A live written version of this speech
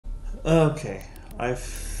Okay, I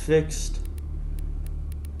fixed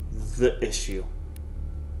the issue.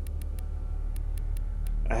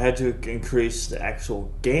 I had to increase the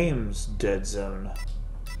actual game's dead zone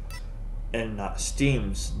and not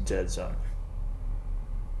Steam's dead zone.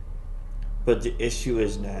 But the issue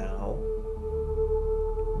is now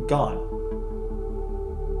gone.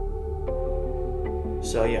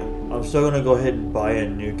 So yeah, I'm still gonna go ahead and buy a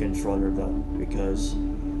new controller though, because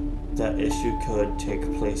that issue could take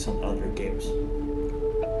place in other games.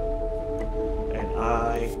 And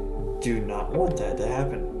I do not want that to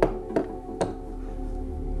happen.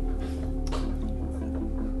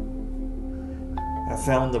 I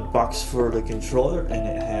found the box for the controller and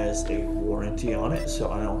it has a warranty on it, so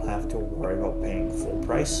I don't have to worry about paying full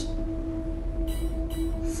price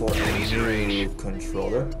for a new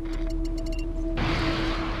controller.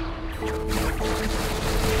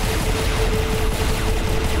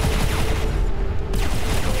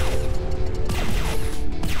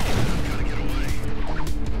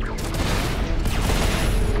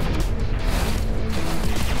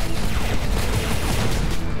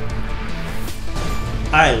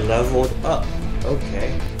 I leveled up.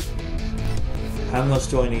 Okay. How much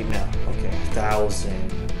do I need now? Okay,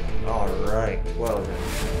 1,000. Alright, well then.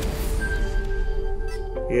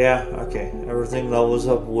 Yeah, okay. Everything levels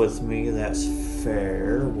up with me. That's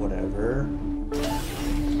fair. Whatever.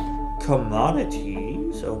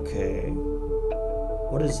 Commodities. Okay.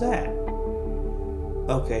 What is that?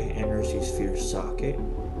 Okay, energy sphere socket.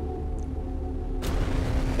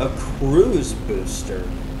 A cruise booster.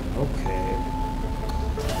 Okay.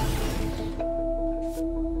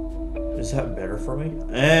 Is that better for me?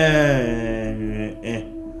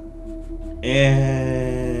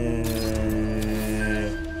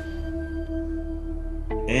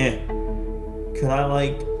 Can I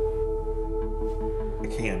like? I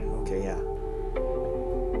can. Okay, yeah.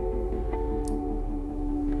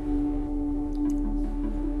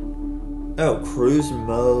 Oh, cruise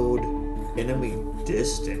mode, enemy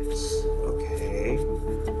distance. Okay.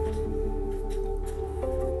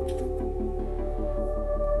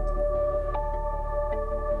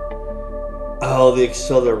 Oh, the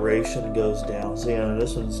acceleration goes down. So yeah,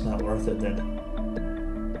 this one's not worth it then.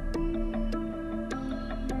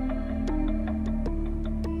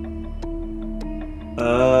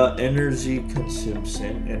 Energy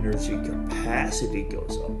consumption, energy capacity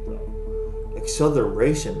goes up though.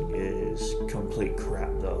 Acceleration is complete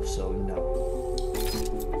crap though, so no.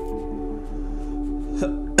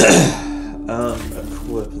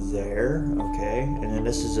 Equip there, okay. And then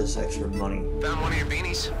this is just extra money. Found one of your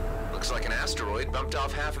beanies. Looks like an asteroid bumped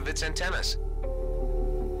off half of its antennas.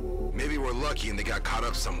 Maybe we're lucky and they got caught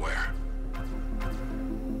up somewhere.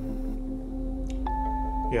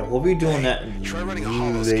 Yeah, we'll be doing that Try running a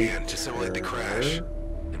holo scan to simulate the crash.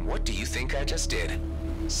 And what do you think I just did?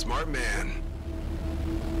 Smart man.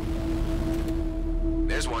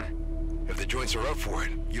 There's one. If the joints are up for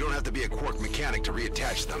it, you don't have to be a Quark mechanic to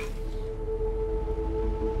reattach them.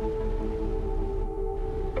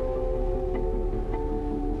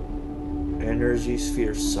 Energy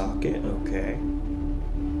sphere socket, okay.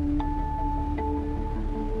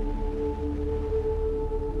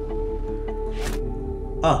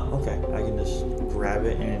 Oh, okay. I can just grab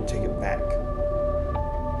it and take it back.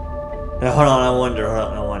 Now, hold on, I wonder.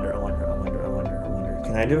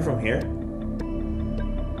 Can I do it from here?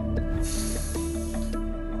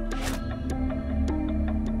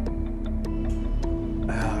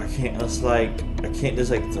 Oh, I can't. It's like I can't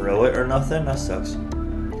just like throw it or nothing. That sucks.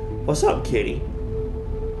 What's up, kitty?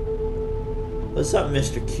 What's up,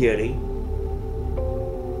 Mr. Kitty?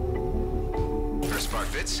 First part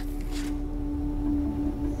fits.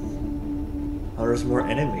 Oh, there's more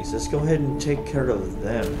enemies. Let's go ahead and take care of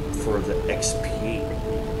them for the XP.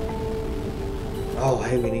 Oh,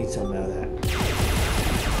 hey, we need some of that.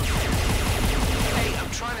 Hey, I'm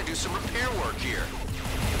trying to do some repair work here.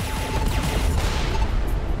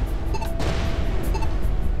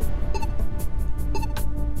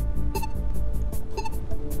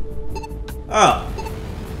 Oh.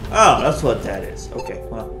 Oh, that's what that is. Okay,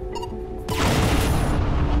 well.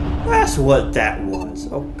 That's what that was.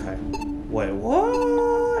 Okay. Wait,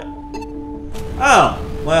 what? Oh,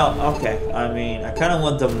 well, okay. I mean, I kind of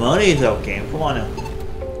want the money, though, game. Come on now.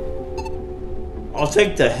 I'll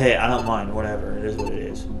take the hit. I don't mind. Whatever. It is what it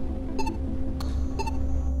is.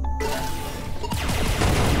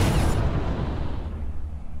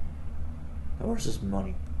 Now, where's this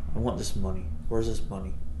money? I want this money. Where's this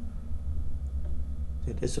money?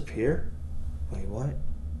 Did it disappear? Wait, what?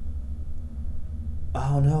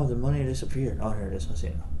 Oh, no. The money disappeared. Oh, here it is. I see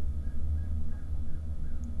it now.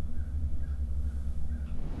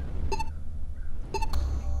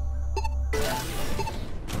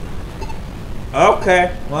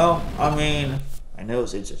 Okay, well, I mean, my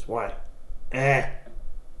nose itches. Why? Eh.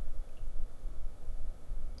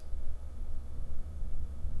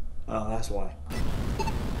 Oh, that's why.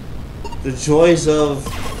 The joys of...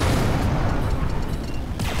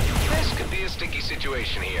 This could be a sticky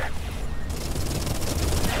situation here.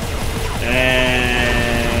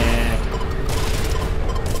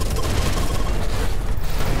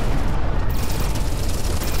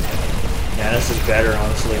 Yeah, this is better,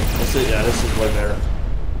 honestly. This is way better.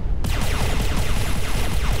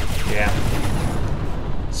 Yeah.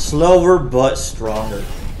 Slower, but stronger.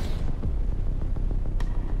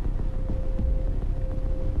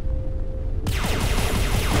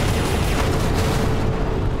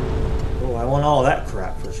 Oh, I want all that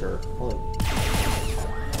crap for sure. Holy.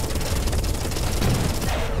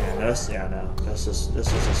 Yeah, no. This is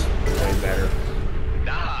just way better.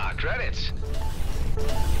 Ah, credits.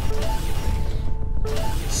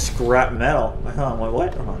 Scrap metal. Hold on, wait,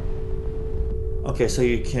 what? Hold on. Okay, so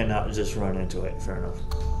you cannot just run into it. Fair enough.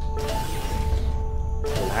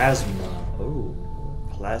 Plasma. Ooh,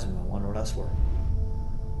 plasma. I wonder what that's for.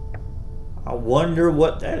 I wonder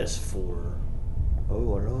what that is for.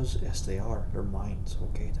 Oh, are those? Yes, they are. They're mines.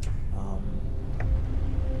 Okay, then.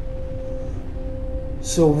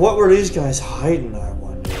 So what were these guys hiding, I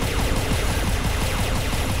wonder?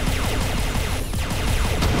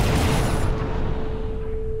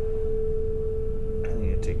 I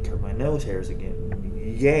need to take care of my nose hairs again.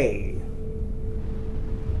 Yay!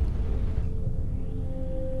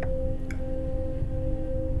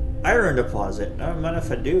 Iron deposit. I don't mind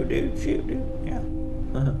if I do, dude. Shoot, dude. Yeah.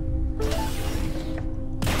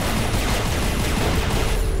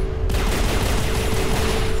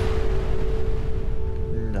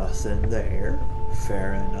 Nothing there.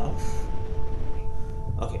 Fair enough.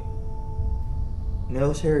 Okay.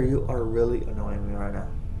 Nose hair, you are really annoying me right now.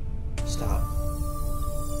 Stop.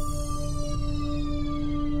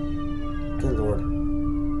 Good lord.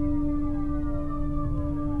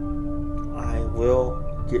 I will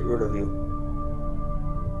get rid of you.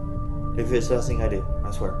 If it's nothing I do,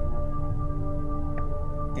 I swear.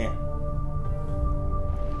 Yeah.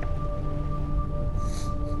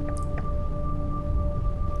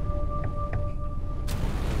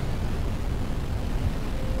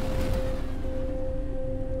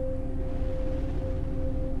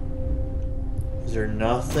 Is there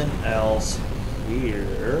nothing else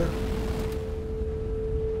here?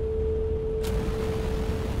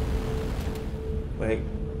 Wait.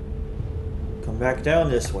 Come back down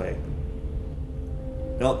this way.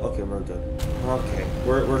 Nope, okay, we're good. Okay,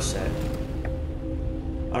 we're set.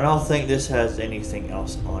 I don't think this has anything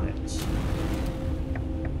else on it.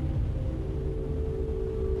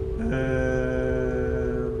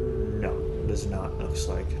 No, it does not, looks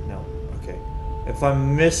like. No, okay. If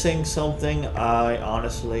I'm missing something, I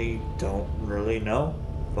honestly don't really know.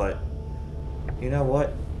 But, you know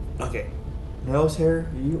what? Okay. Nose hair,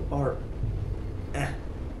 you are...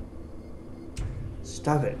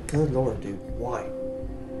 Stop it. Good lord, dude. Why?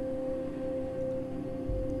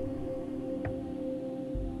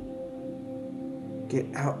 Get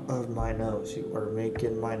out of my nose. You are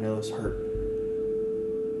making my nose hurt.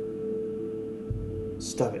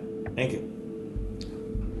 Stop it. Thank you.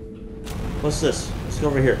 What's this? Let's go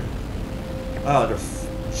over here. Oh, they're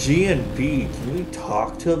G and B. Can we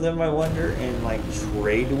talk to them, I wonder, and like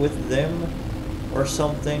trade with them or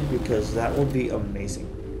something? Because that would be amazing.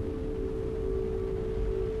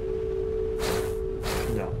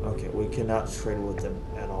 No, okay, we cannot trade with them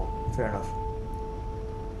at all. Fair enough.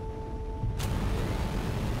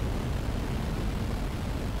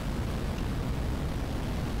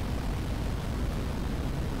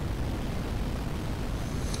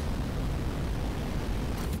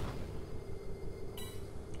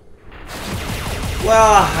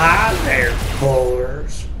 Well, hi there,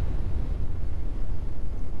 bowlers.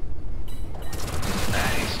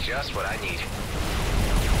 That is just what I need.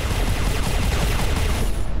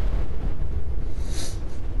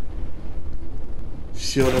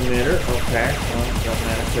 Shield emitter, okay. Well, doesn't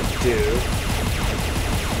matter if it do.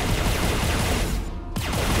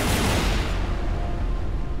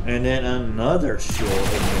 And then another shield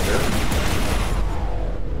emitter.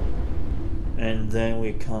 And then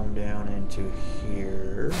we come down into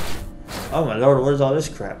here. Oh my lord, what is all this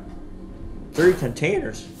crap? 3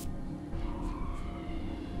 containers.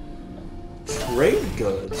 Trade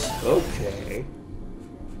goods, okay.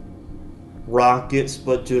 Rockets,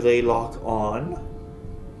 but do they lock on?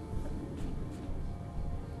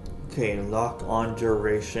 Okay, lock on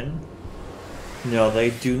duration. No,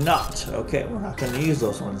 they do not. Okay, we're not going to use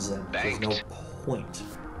those ones then. There's no point.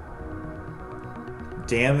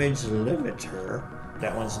 damage limiter.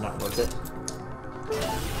 That one's not worth it.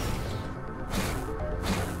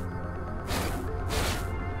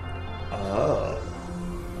 Oh.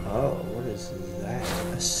 Oh, what is that?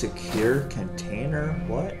 A secure container?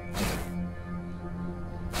 What?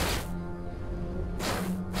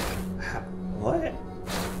 What?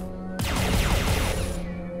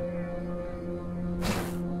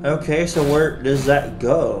 Okay, so where does that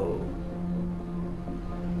go?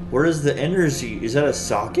 Where is the energy? Is that a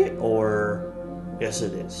socket or? Yes,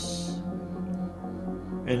 it is.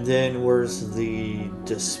 And then where's the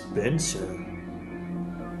dispenser?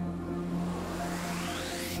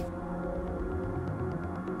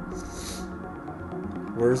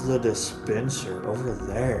 Where's the dispenser? Over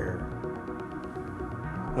there.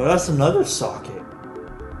 Oh, that's another socket.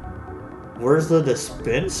 Where's the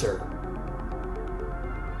dispenser?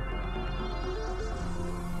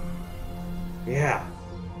 Yeah.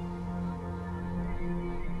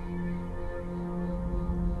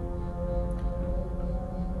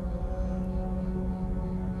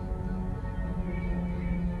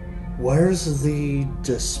 Where's the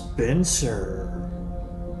dispenser?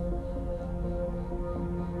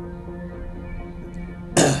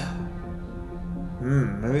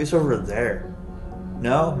 Maybe it's over there.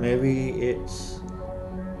 No, maybe it's...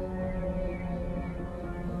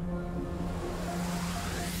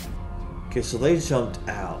 Okay, so they jumped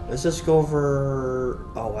out. Let's just go over...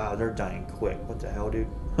 Oh wow, they're dying quick. What the hell, dude?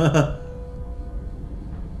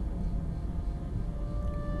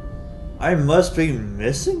 I must be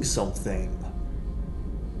missing something.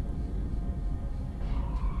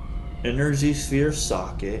 Energy sphere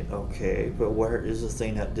socket, okay, but where is the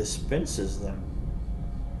thing that dispenses them?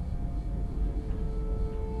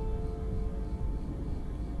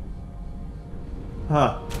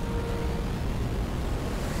 Huh.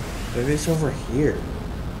 Maybe it's over here.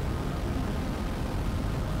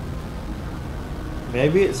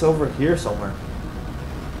 Maybe it's over here somewhere.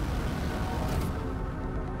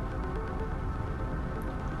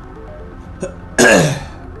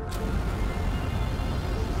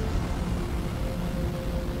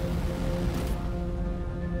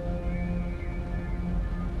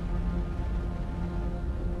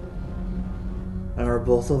 And are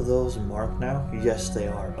both of those marked now? Yes, they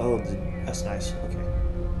are. Oh, that's nice. Okay.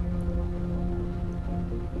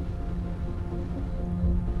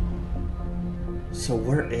 So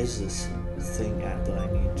where is this thing at that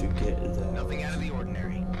I need to get the... Nothing out of the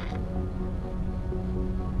ordinary.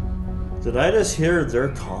 Did I just hear their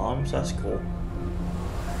comms? That's cool.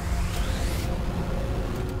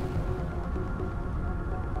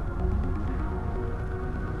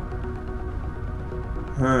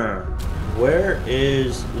 Where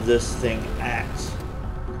is this thing at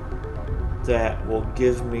that will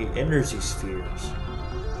give me energy spheres?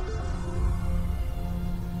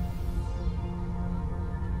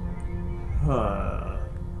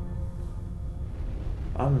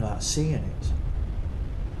 I'm not seeing it.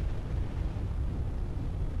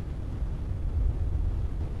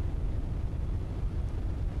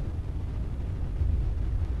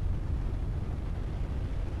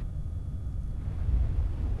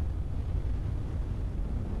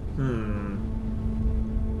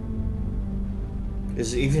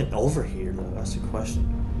 Is it even over here though? That's the question.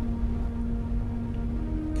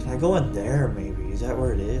 Can I go in there maybe? Is that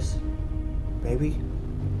where it is? Maybe?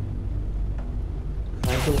 Can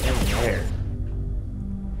I go in there?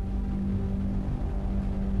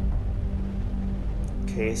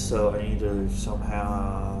 Okay, so I need to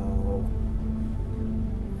somehow...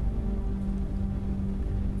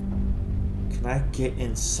 Can I get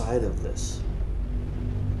inside of this?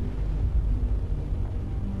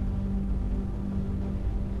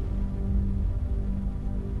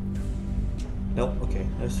 Nope, okay.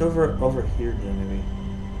 It's over here then maybe.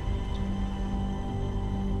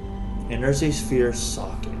 Energy sphere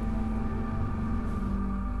socket.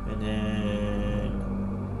 And then...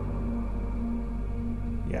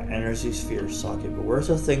 Yeah, energy sphere socket. But where's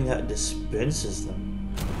the thing that dispenses them?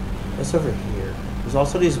 That's over here. There's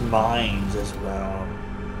also these mines as well.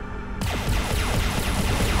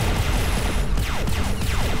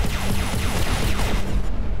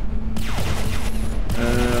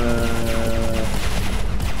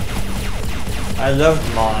 I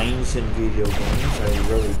love mines in video games, I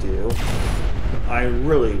really do. I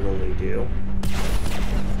really, really do.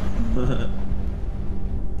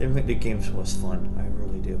 They make the games most fun, I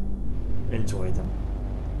really do. Enjoy them.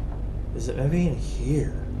 Is it maybe in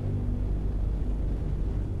here?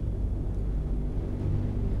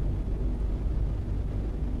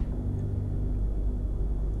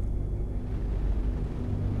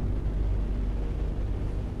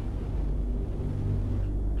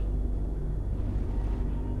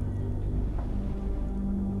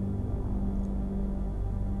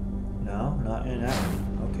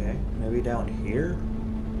 be down here?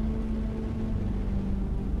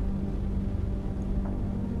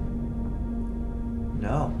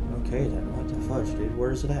 No. Okay then. What the fudge, dude?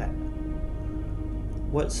 Where's it at?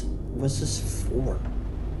 What's this for?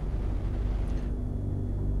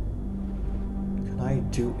 Can I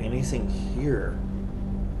do anything here?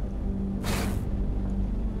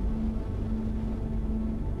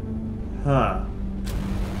 Huh.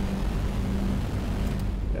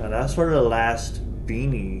 Yeah, that's where the last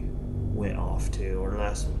beanie went off to, or the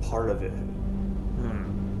last part of it.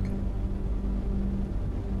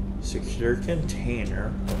 Secure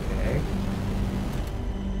container. Okay.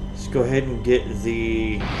 Let's go ahead and get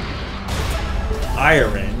the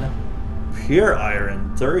iron. Pure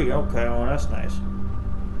iron. 30. Okay, well that's nice.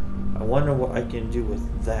 I wonder what I can do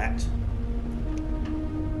with that.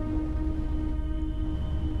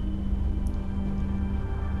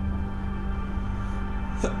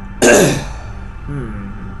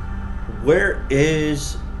 Where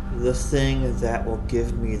is the thing that will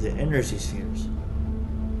give me the energy spheres?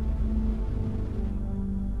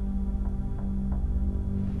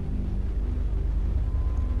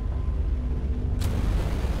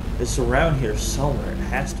 It's around here somewhere. It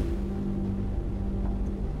has to be.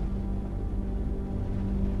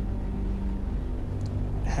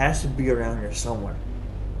 It has to be around here somewhere.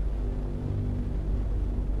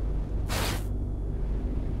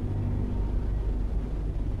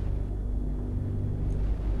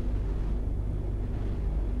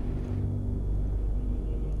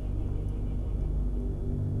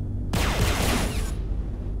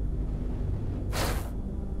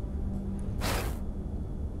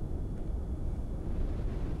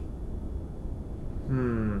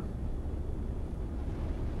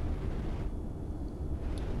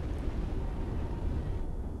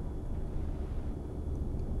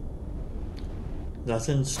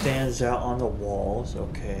 Nothing stands out on the walls,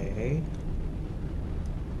 okay.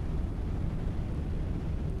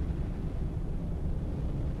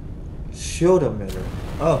 Shield emitter.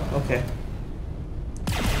 Oh, okay.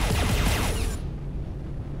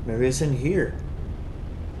 Maybe it's in here.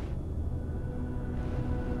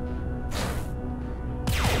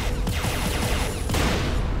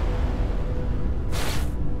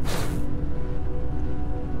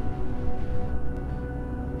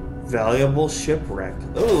 Valuable shipwreck.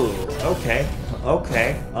 Ooh, okay.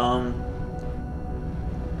 Okay.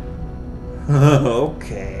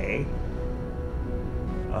 Okay.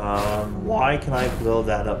 Why can I blow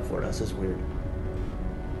that up for? That's just weird.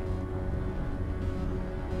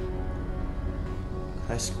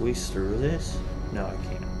 Can I squeeze through this? No, I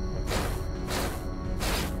can't.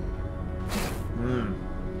 Okay.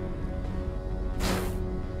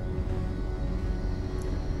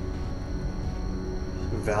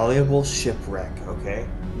 Valuable shipwreck, okay.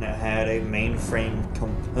 And it had a mainframe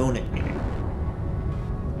component in it.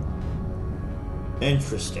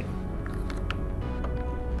 Interesting.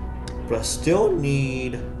 But I still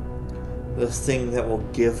need the thing that will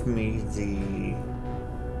give me the...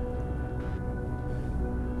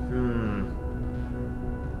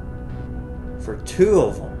 For two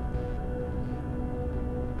of them.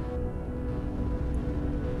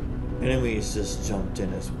 Enemies just jumped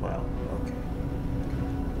in as well. Okay.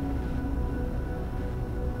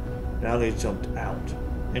 Now they jumped out.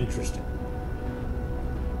 Interesting.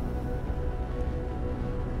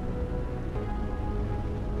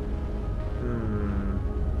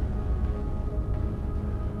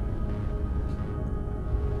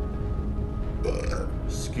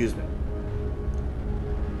 Excuse me.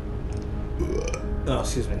 Oh,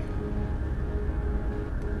 excuse me.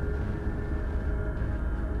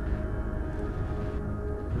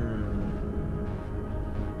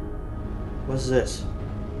 What's this?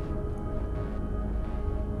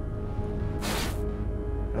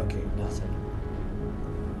 Okay, nothing.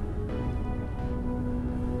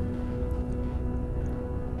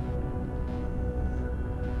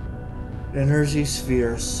 Energy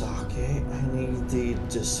sphere socket. I need the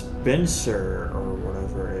dispenser or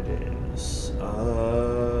whatever it is.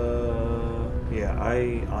 Yeah,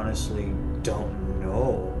 I honestly don't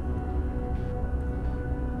know.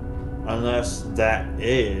 Unless that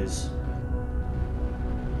is.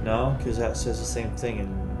 No, because that says the same thing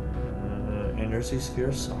in energy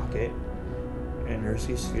sphere socket.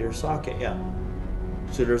 Energy sphere socket, yeah.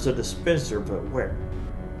 So there's a dispenser, but where?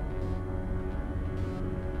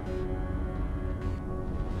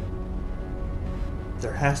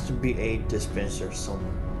 There has to be a dispenser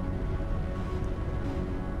somewhere.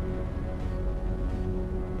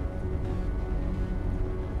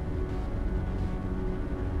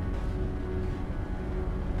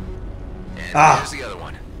 And there's the other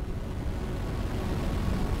one.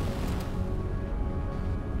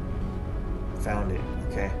 Found it.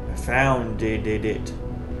 Okay. I found it.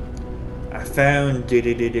 I found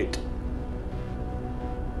it.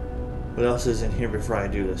 What else is in here before I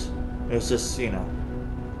do this? It's just, you know.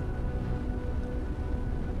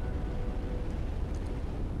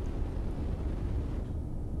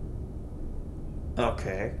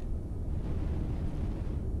 Okay.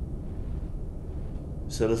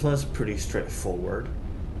 So this one's pretty straightforward.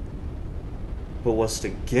 But what's the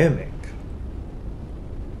gimmick?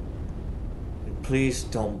 And please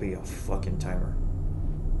don't be a fucking timer.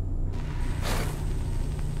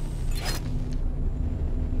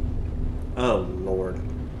 Oh lord.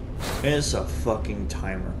 It's a fucking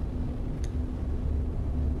timer.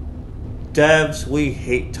 Devs, we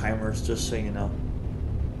hate timers, just so you know.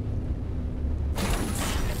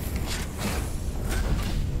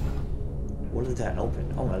 What did that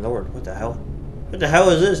open? Oh my lord, what the hell? What the hell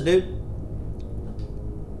is this, dude?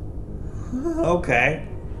 Okay.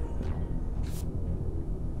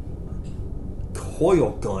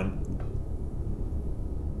 Coil gun.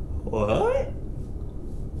 What?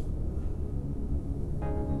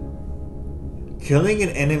 Killing an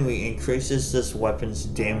enemy increases this weapon's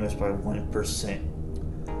damage by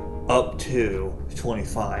 1%. Up to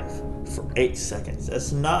 25 for 8 seconds.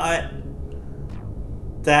 That's not...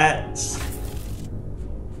 That's...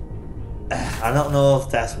 I don't know if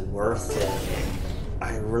that's worth it.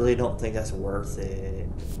 I really don't think that's worth it.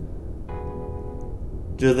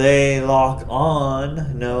 Do they lock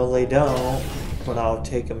on? No, they don't. But I'll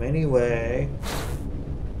take them anyway.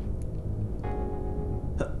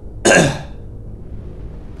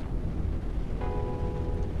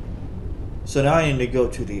 So now I need to go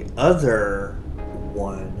to the other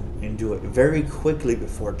one and do it very quickly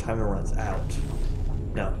before timer runs out.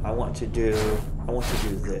 No, I want to do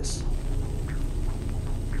this.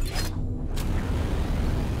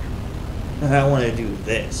 I want to do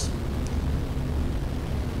this.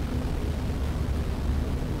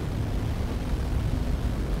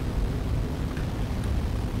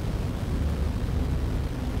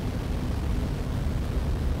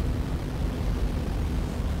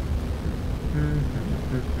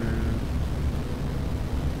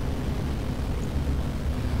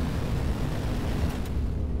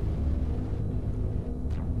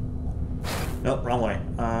 Nope, wrong way.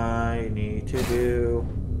 I need to do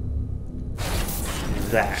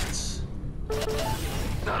that.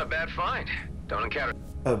 Not a bad find. Don't encounter.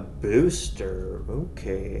 A booster,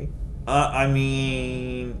 okay. I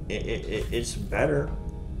mean, it's better.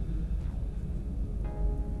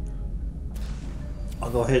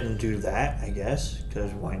 I'll go ahead and do that, I guess,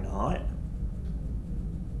 because why not?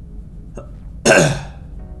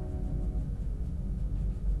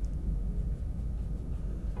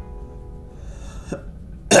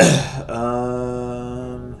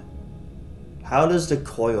 How does the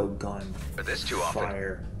coil gun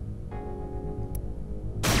fire?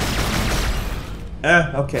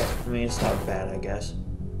 Okay. I mean, it's not bad, I guess.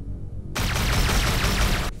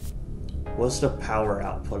 What's the power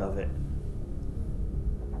output of it?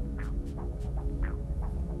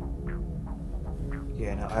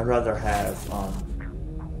 Yeah, no, I'd rather have,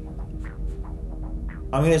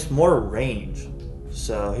 I mean, it's more range.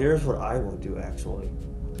 So here's what I will do, actually.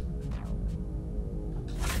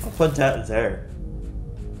 I'll put that there.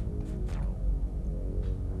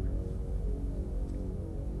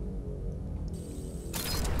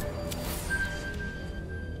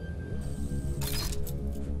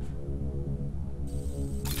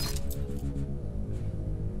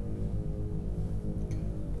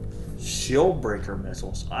 Shield breaker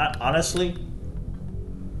missiles. Honestly,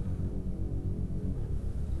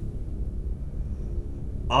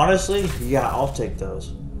 yeah, I'll take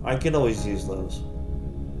those. I can always use those.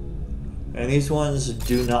 And these ones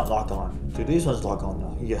do not lock on. Do these ones lock on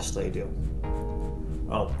though? Yes, they do.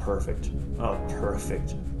 Oh, perfect. Oh,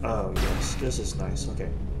 perfect. Oh, yes. This is nice. Okay.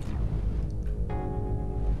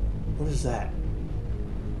 What is that?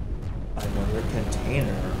 Another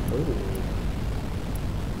container. Ooh.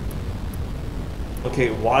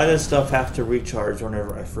 Okay, why does stuff have to recharge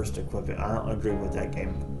whenever I first equip it? I don't agree with that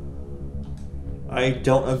game. I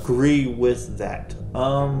don't agree with that.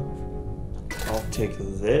 I'll take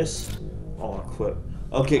this. I'll equip.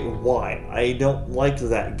 Okay, why? I don't like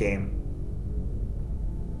that game.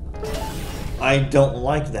 I don't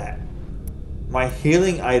like that. My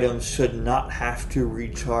healing items should not have to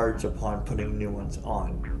recharge upon putting new ones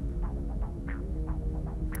on.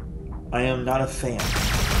 I am not a fan.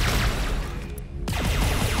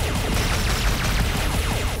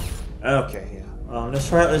 Okay, yeah. Let's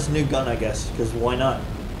try out this new gun, I guess, because why not?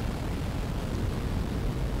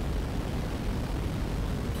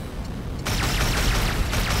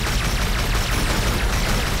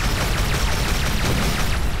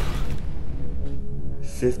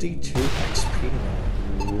 52 XP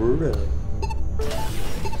now. Really?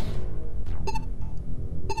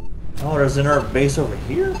 Oh, there's another base over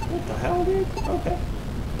here? What the hell, dude? Okay.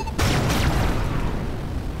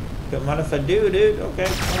 Don't mind if I do, dude. Okay.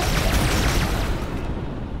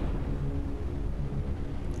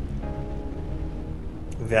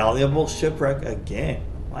 Valuable shipwreck again.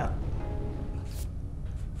 Wow.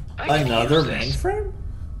 Another mainframe?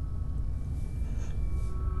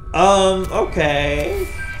 Okay.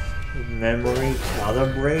 Memory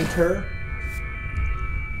calibrator.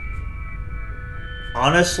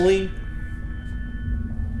 Honestly,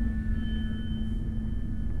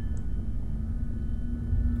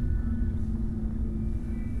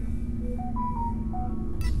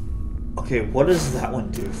 okay, what does that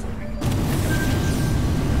one do for me?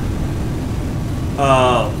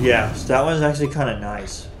 Oh, yeah, so that one's actually kind of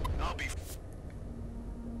nice.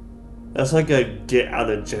 That's like a get out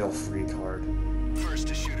of jail free card. First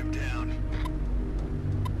to shoot him down.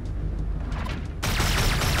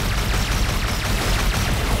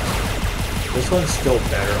 This one's still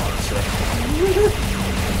better, honestly.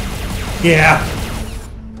 Yeah.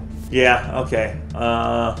 Yeah, okay.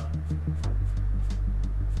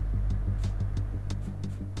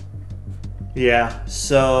 Yeah,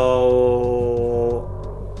 so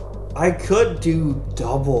I could do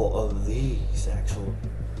double of these, actually.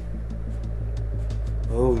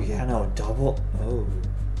 Oh, yeah, no, double. Oh.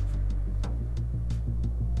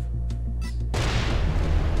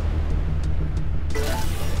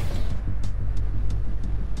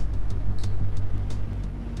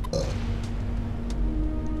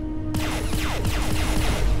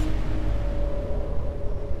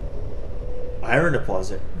 Iron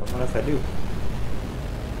deposit. What if I do?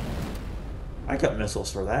 I got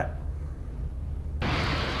missiles for that.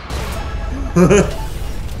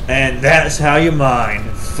 And that's how you mine.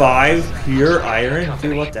 5 pure iron?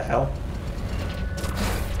 Dude, what the hell?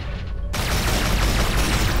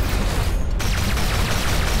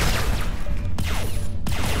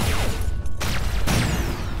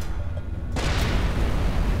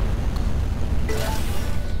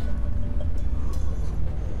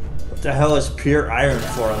 What the hell is pure iron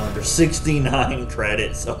for under 69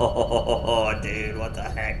 credits? Oh, dude, what the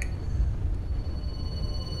heck?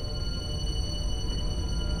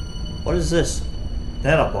 What is this?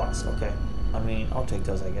 Nanobots, okay. I mean, I'll take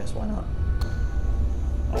those, I guess. Why not?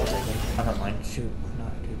 I'll take them. I don't mind. Shoot, why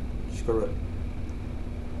not, dude? Screw it.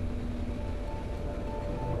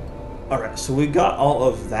 Alright, so we got all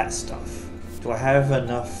of that stuff. Do I have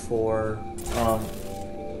enough for,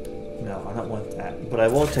 no, I don't want that. But I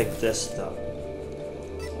will take this, though.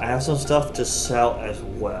 I have some stuff to sell as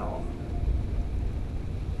well.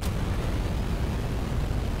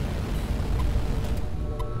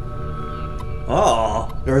 Oh,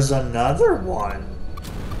 there's another one.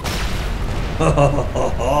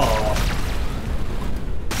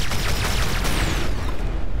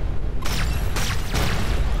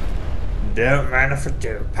 Don't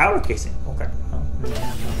manufacture powder casing. Okay. Oh,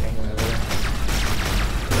 yeah, okay, whatever.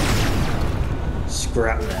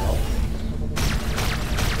 Scrap metal.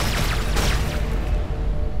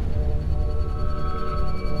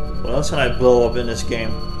 What else can I blow up in this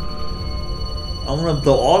game? I'm gonna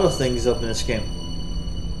blow all the things up in this game.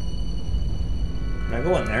 Can I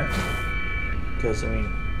go in there? Because, I mean,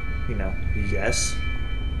 you know, yes.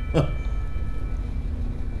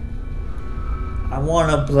 I want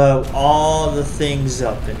to blow all the things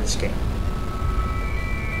up in this game.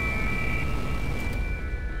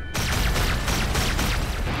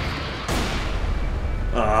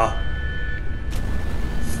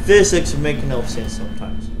 Physics make no sense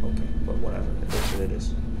sometimes. Okay, but whatever. It is what it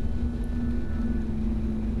is.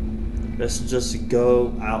 Let's just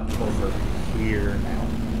go out over here now.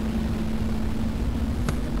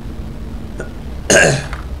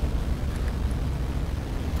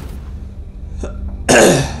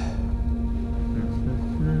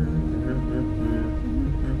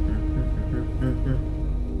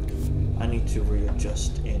 I need to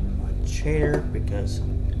readjust in my chair because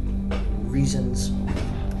reasons.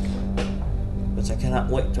 But I cannot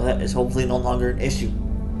wait till that is hopefully no longer an issue.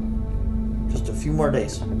 Just a few more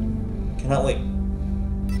days. Cannot wait.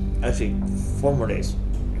 Actually, 4 more days.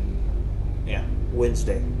 Yeah,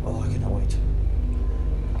 Wednesday. Oh, I cannot wait.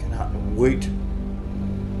 I cannot wait.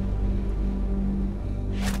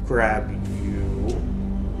 Grab you.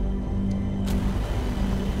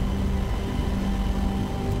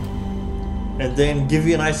 And then give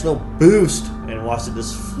you a nice little boost and watch it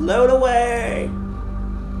just float away.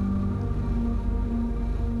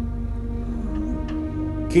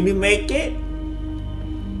 Can you make it?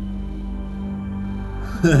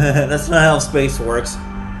 That's not how space works.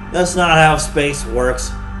 That's not how space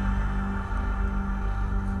works.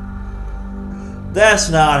 That's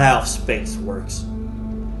not how space works.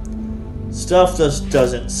 Stuff just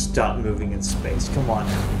doesn't stop moving in space. Come on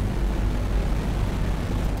now.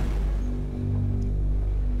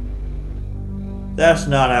 That's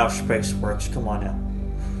not how space works. Come on now.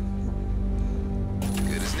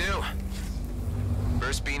 Good as new.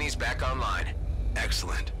 First beanie's back online.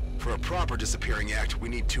 Excellent. For a proper disappearing act, we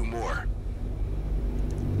need 2 more.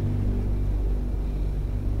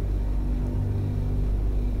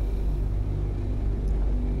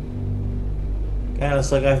 Yeah,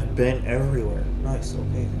 it's like I've been everywhere. Nice,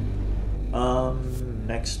 okay.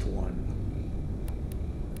 Next one.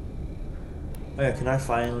 Oh yeah, can I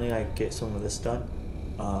finally like get some of this done?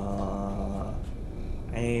 I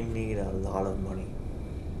need a lot of money.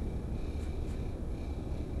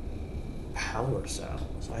 Power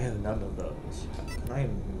cells. I have none of those. Can I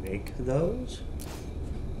make those?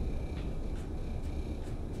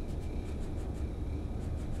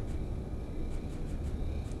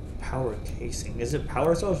 Power casing. Is it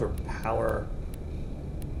power cells or power?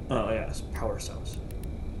 Oh yeah, it's power cells.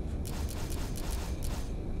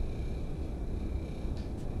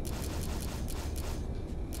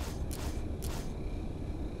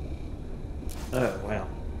 Oh wow.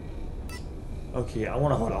 Okay, I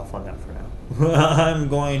want to hold off on that for now. I'm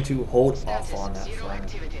going to hold off on that for now.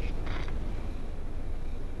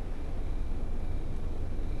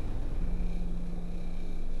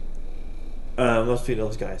 Must be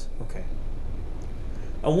those guys. Okay.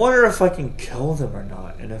 I wonder if I can kill them or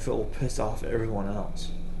not, and if it will piss off everyone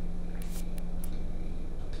else.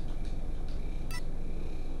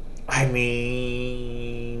 I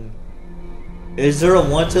mean, is there a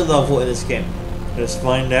wanted level in this game? Let's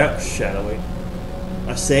find out, shall we?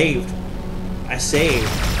 I saved. I saved.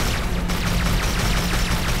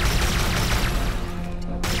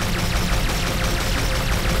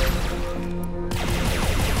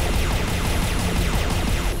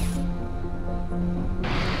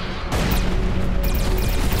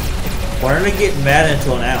 Why didn't I get mad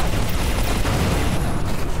until now?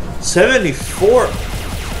 74.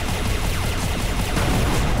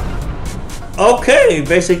 Okay,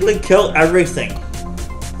 basically killed everything.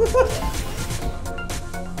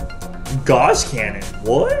 Gauss cannon.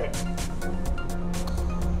 What?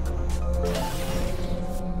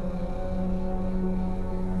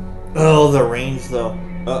 Oh, the range though.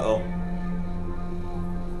 Uh-oh.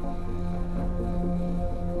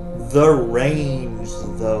 The range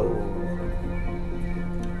though.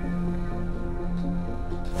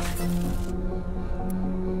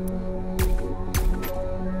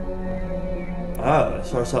 Oh, it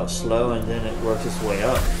starts out slow and then it works its way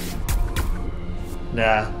up.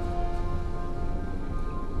 Nah.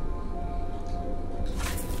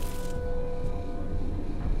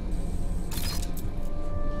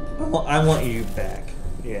 I want you back.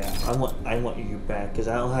 Yeah, I want you back because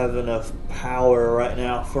I don't have enough power right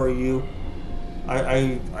now for you.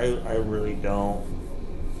 I really don't.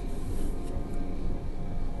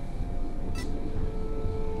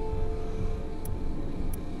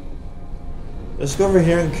 Let's go over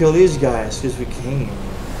here and kill these guys because we can.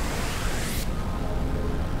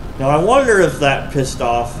 Now I wonder if that pissed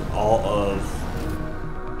off all of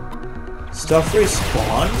stuff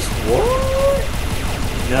respawns. What?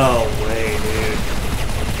 No way, dude.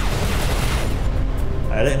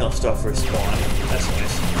 I didn't know stuff respawned. That's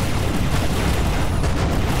nice.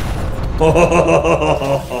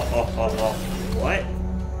 What?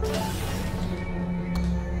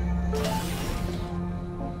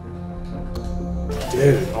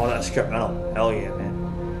 Dude, all that scrap metal. Hell yeah, man.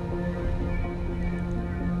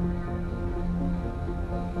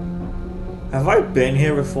 Have I been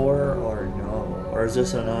here before or no? Or is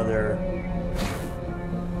this another...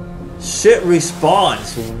 Shit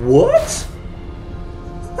respawns. What?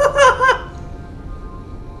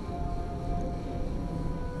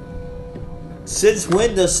 Since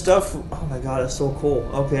when does stuff... Oh my god, that's so cool.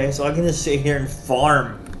 Okay, so I can just sit here and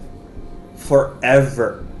farm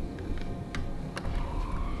forever.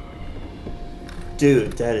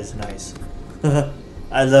 Dude, that is nice.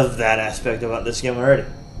 I love that aspect about this game already.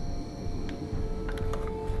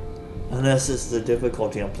 Unless it's the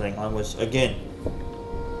difficulty I'm playing on, which, again,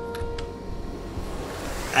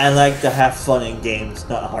 I like to have fun in games,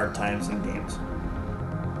 not hard times in games.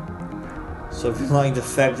 So if you like the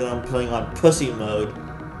fact that I'm playing on pussy mode,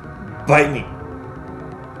 bite me.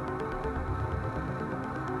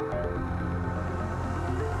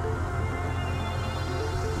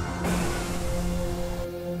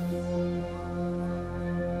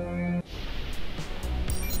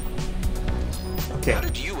 Okay. How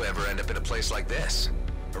did you ever end up in a place like this?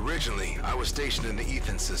 Originally, I was stationed in the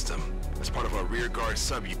Ethan system as part of our rear guard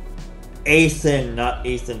sub-unit. Ethan, not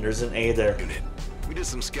Ethan. There's an A there. We did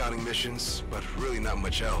some scouting missions, but really not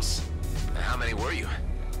much else. How many were you?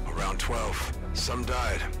 Around 12. Some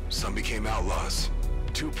died, some became outlaws.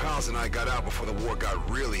 2 pals and I got out before the war got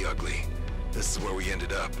really ugly. This is where we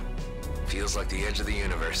ended up. Feels like the edge of the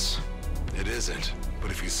universe. It isn't,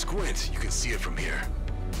 but if you squint, you can see it from here.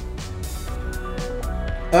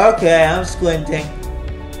 Okay, I'm squinting.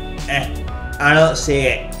 I don't see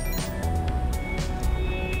it.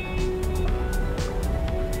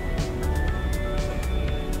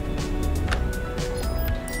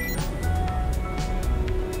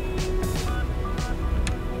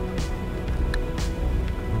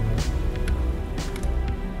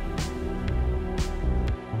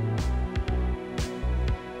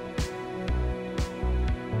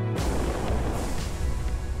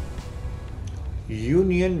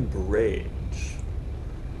 Union Bridge.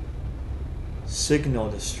 Signal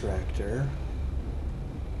distractor.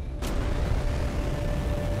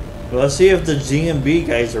 Well, let's see if the GMB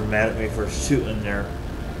guys are mad at me for shooting their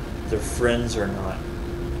friends or not.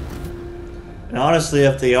 And honestly,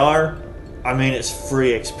 if they are, I mean, it's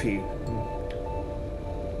free XP.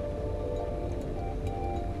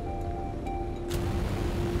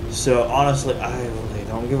 So honestly, I really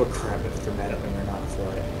don't give a crap if they're mad at me or not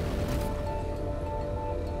for it.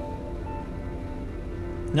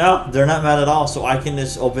 No, they're not mad at all, so I can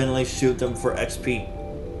just openly shoot them for XP.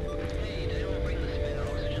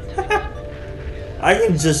 I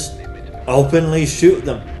can just openly shoot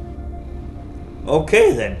them.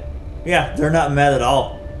 Okay then. Yeah, they're not mad at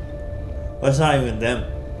all. That's not even them.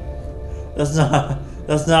 That's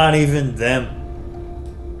not even them.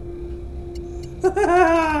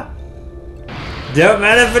 Don't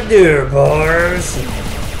matter if I do, boys.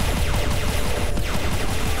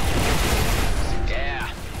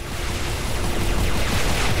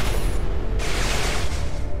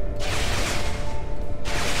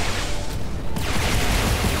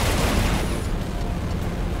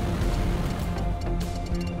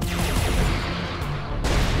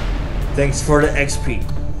 Thanks for the XP.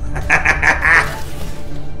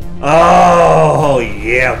 Oh,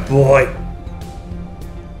 yeah, boy.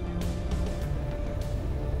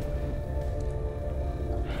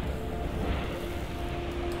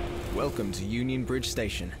 Welcome to Union Bridge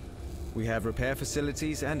Station. We have repair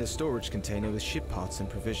facilities and a storage container with ship parts and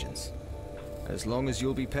provisions. As long as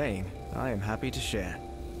you'll be paying, I am happy to share.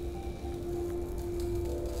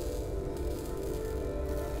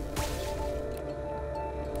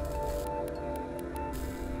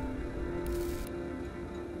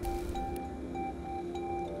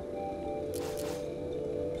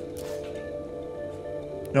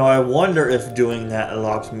 Now I wonder if doing that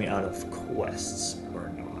locks me out of quests or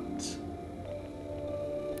not.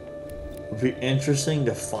 It'll be interesting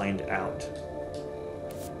to find out.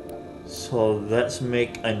 So let's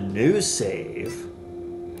make a new save.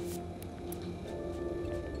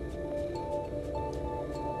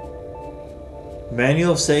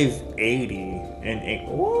 Manual save 80 and 8.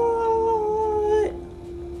 What?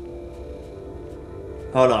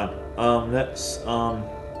 Hold on.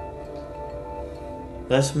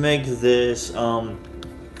 Let's make this, no.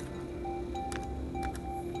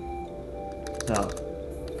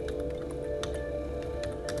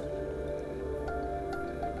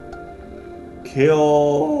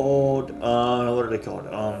 Killed, what are they called?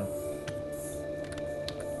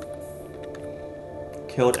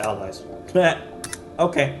 Killed allies.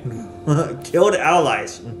 Okay. Killed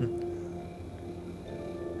allies.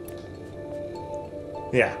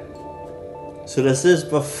 Yeah. So this is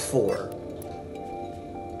before.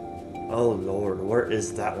 Oh lord, where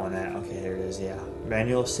is that one at? Okay, here it is, yeah.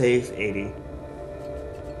 Manual save 80.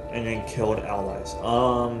 And then killed allies.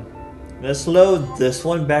 Let's load this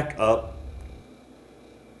one back up.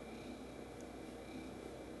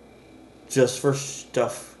 Just for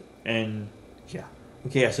stuff and yeah.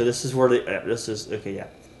 Okay, yeah, so this is where this is, okay, yeah.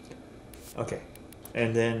 Okay.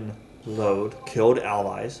 And then load killed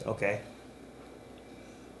allies, okay.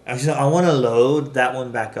 Actually, I want to load that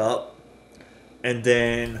one back up. And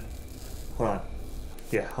then hold on.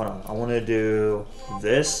 Yeah, hold on. I want to do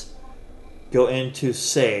this. Go into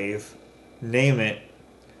save. Name it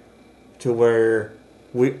to where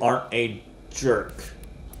we aren't a jerk.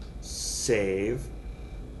 Save.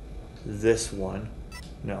 This one.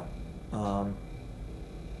 No.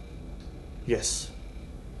 Yes.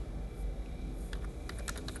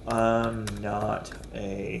 I'm not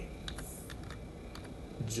a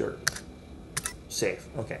jerk. Save.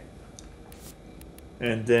 Okay.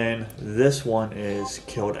 And then this one is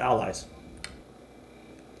killed allies.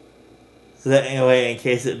 So that anyway, in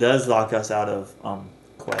case it does lock us out of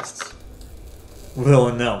quests,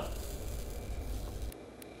 we'll know.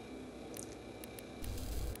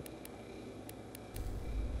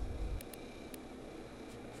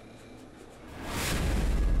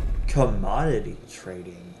 Commodity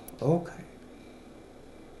trading. Okay.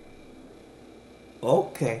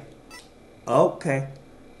 Okay. Okay.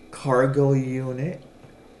 Cargo unit.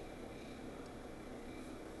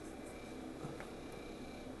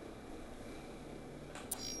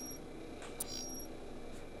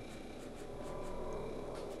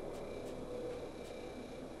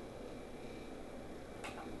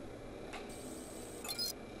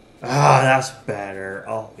 Ah, that's better.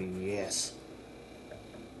 Oh, yes.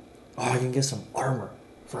 Oh, I can get some armor.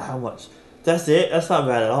 For how much? That's it? That's not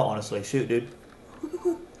bad at all, honestly. Shoot, dude.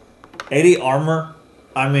 80 armor?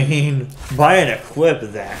 I mean, buy and equip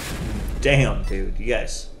that. Damn, dude.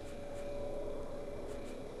 Yes.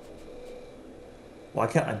 Why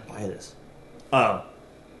can't I buy this? Oh.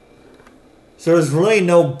 So there's really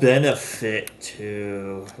no benefit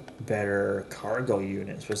to better cargo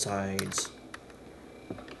units besides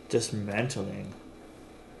dismantling.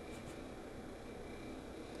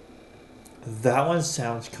 That one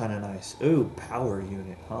sounds kind of nice. Ooh, power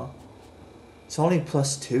unit, huh? It's only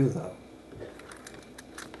 +2 though.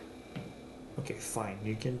 Okay, fine.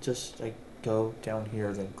 You can just like go down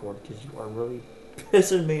here then, Gord, because you are really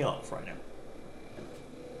pissing me off right now.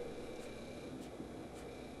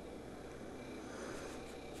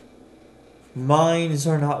 Mines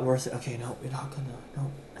are not worth it. Okay, no, you're not gonna.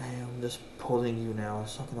 No, I'm just pulling you now.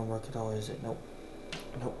 It's not gonna work at all, is it? Nope.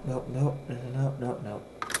 Nope, nope, nope, nope, nope, nope.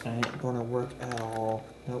 Ain't gonna work at all.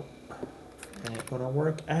 Nope. Ain't gonna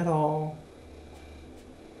work at all.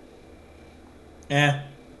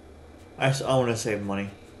 I want to save money.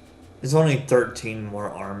 It's only 13 more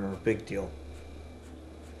armor. Big deal.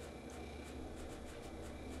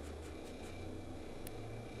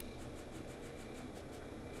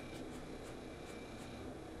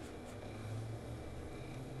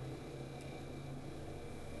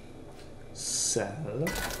 Sell.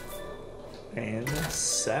 And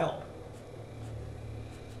sell.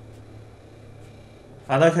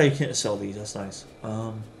 I like how you can't sell these. That's nice.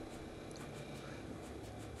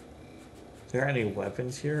 There any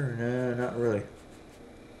weapons here? No, not really.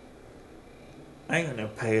 I ain't gonna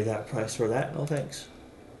pay that price for that. No thanks.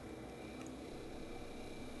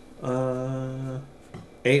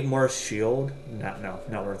 8 more shield? No,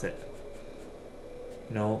 not worth it.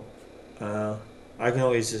 No. I can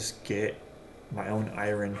always just get my own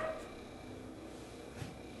iron.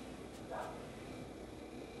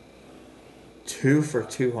 Two for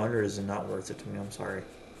 200 is not worth it to me. I'm sorry.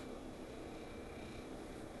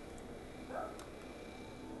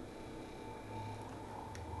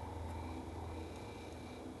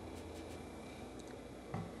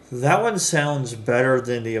 That one sounds better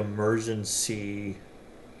than the emergency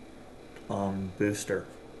booster.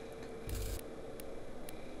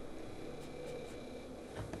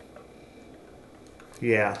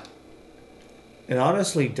 Yeah. It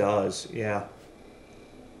honestly does, yeah.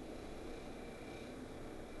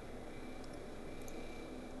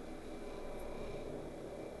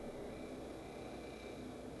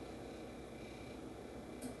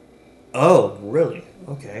 Oh, really?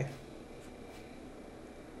 Okay.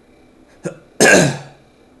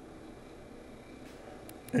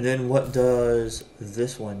 And then what does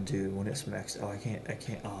this one do when it's maxed? Oh,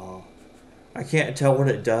 I can't tell what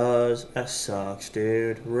it does. That sucks,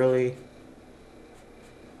 dude. Really?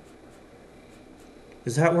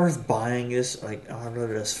 Is that worth buying this? Like, I'd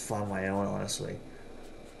rather just find my own, honestly.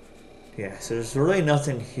 Yeah, so there's really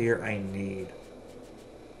nothing here I need.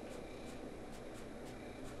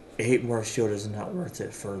 8 more shield is not worth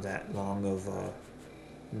it for that long of,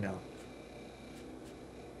 no.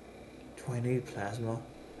 Do I need plasma?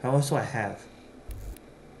 How much do I have?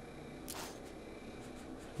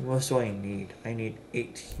 How much do I need? I need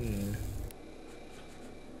 18.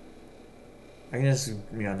 I can just,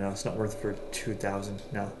 yeah, no, it's not worth it for 2,000.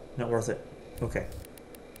 No, not worth it. Okay.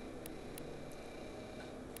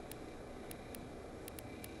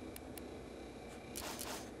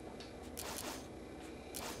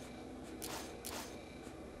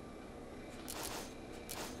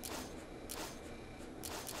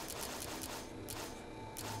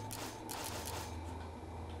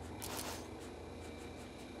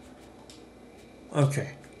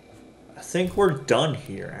 Okay, I think we're done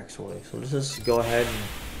here actually. So let's just go ahead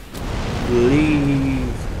and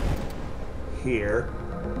leave here.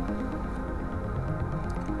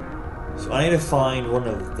 So I need to find one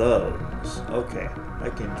of those. Okay, I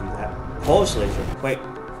can do that. Pulse laser, wait.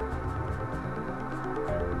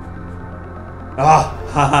 Ah!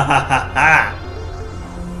 Ha ha ha ha ha!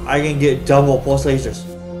 I can get double pulse lasers.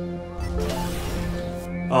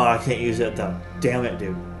 Oh, I can't use it though. Damn it,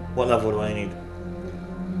 dude. What level do I need?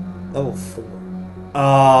 Level 4.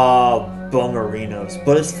 Ah, bummerinos.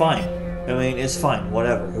 But it's fine. I mean, it's fine.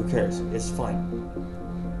 Whatever. Who cares? It's fine.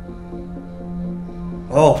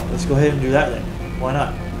 Oh, let's go ahead and do that then. Why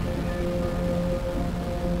not?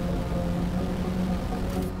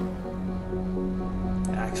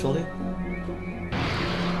 Actually,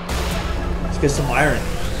 let's get some iron.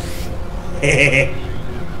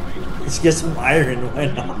 Let's get some iron. Why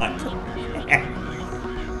not?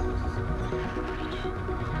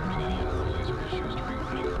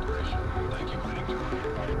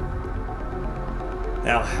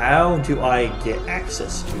 Now, how do I get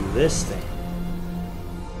access to this thing?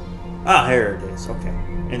 Ah, here it is. Okay.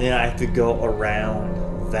 And then I have to go around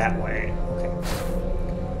that way. Okay.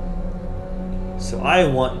 So I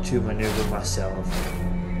want to maneuver myself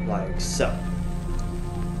like so.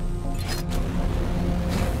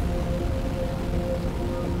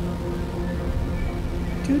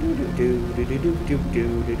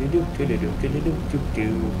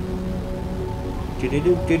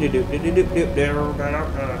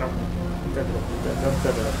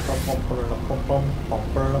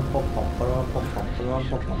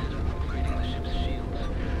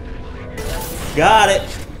 Got it.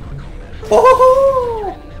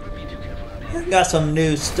 Oh, I got some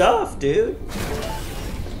new stuff, dude.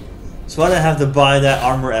 So I didn't have to buy that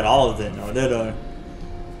armor at all then, no, did I?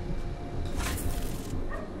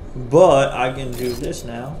 But I can do this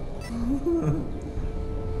now.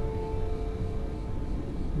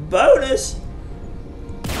 Bonus!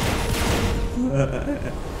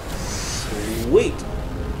 Sweet!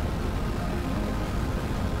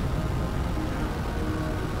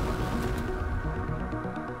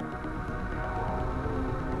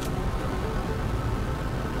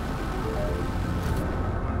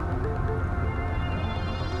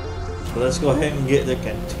 So let's go ahead and get the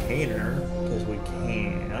container, because we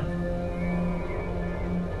can.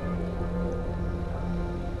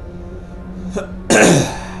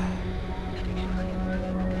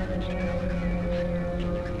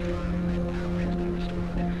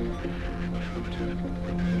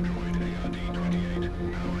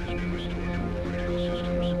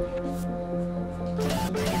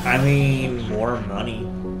 I mean, more money.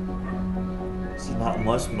 It's not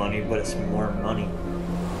much money, but it's more money.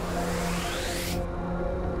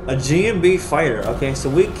 A GMB fighter. Okay, so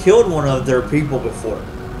we killed one of their people before.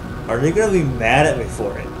 Are they gonna be mad at me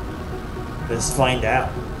for it? Let's find out.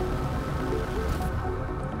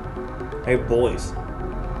 Hey boys,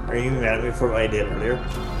 are you mad at me for what I did earlier?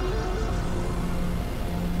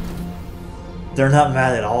 They're not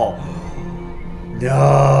mad at all.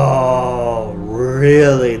 No,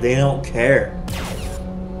 really, they don't care.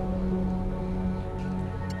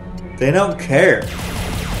 They don't care.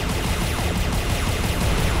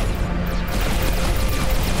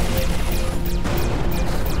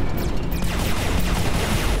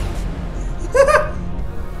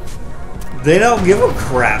 They don't give a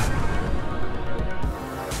crap.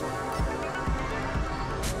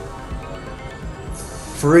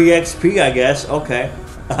 Free XP, I guess. Okay.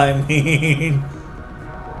 I mean...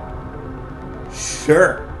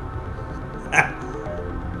 Sure.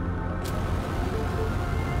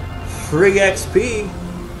 Free XP?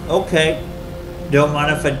 Okay. Don't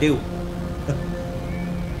mind if I do.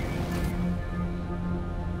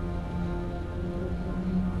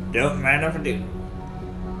 Don't mind if I do.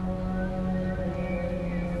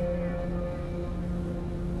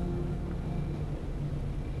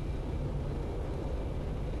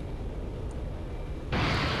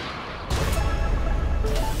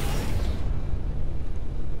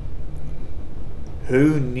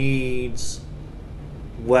 Who needs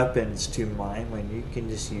weapons to mine when you can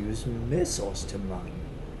just use missiles to mine?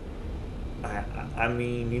 I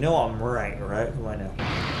mean, you know I'm right? Come on now.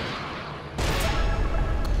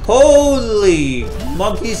 Holy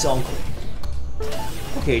monkey's uncle.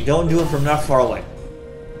 Okay, don't do it from that far away.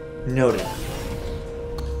 Noted.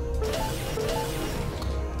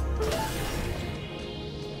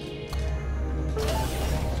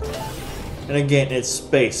 And again, it's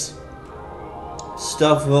space.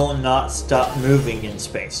 Stuff will not stop moving in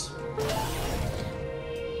space.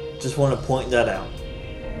 Just want to point that out.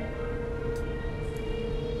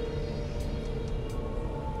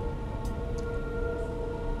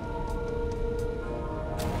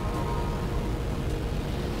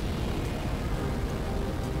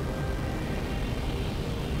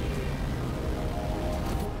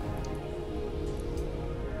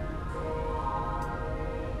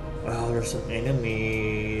 there's some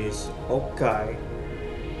enemies. Okay.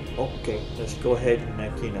 Okay, let's go ahead and,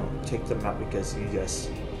 like, you know, take them out because you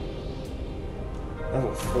just...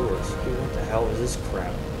 Level 4s. Dude, what the hell is this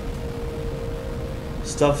crap?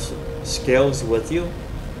 Stuff scales with you?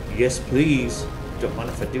 Yes, please. Don't mind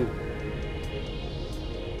if I do.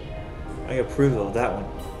 I approve of that one.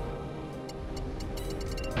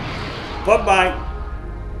 Bye-bye!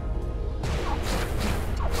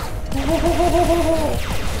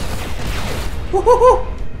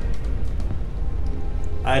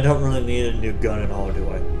 I don't really need a new gun at all, do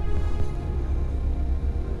I?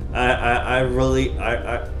 I really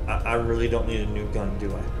don't need a new gun,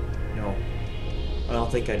 do I? No. I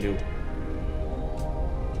don't think I do.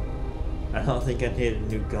 I don't think I need a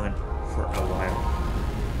new gun for a while.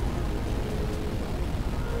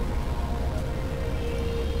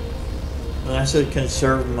 And I should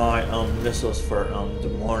conserve my missiles for the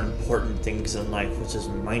more important things in life, which is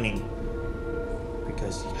mining.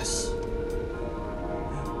 Because yes.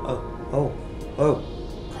 Oh,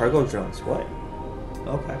 cargo drones. What?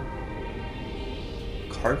 Okay.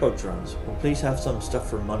 Cargo drones. Well, please have some stuff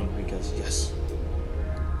for money because yes.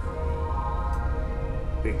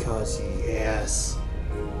 Because yes.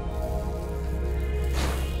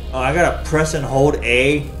 Oh, I gotta press and hold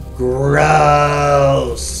A.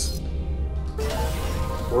 Gross.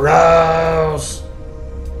 Gross.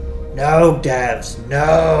 No, devs.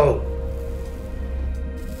 No.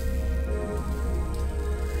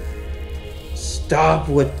 Stop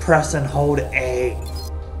with press and hold A.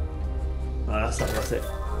 Oh, that's not worth it.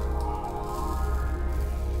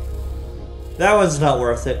 That one's not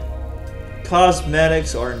worth it.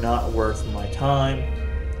 Cosmetics are not worth my time.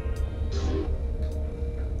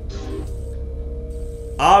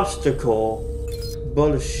 Obstacle.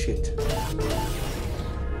 Bullshit.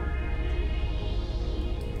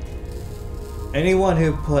 Anyone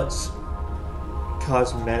who puts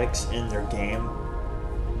cosmetics in their game,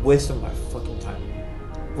 waste of my fucking time.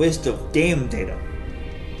 Waste of game data.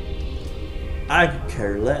 I could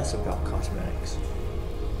care less about cosmetics.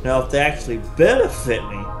 Now, if they actually benefit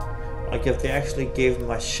me, like if they actually gave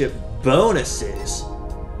my ship bonuses,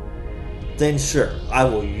 then sure, I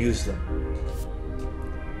will use them.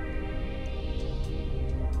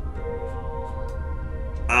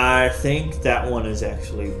 I think that one is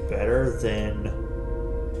actually better than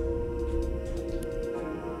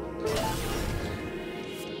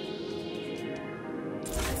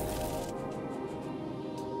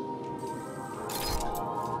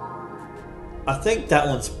I think that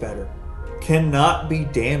one's better. Cannot be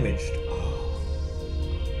damaged.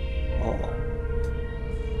 Oh.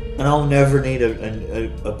 And I'll never need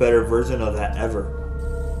a better version of that ever.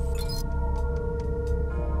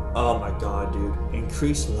 Oh my god, dude.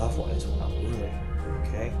 Increase level as well, really.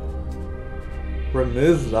 Okay.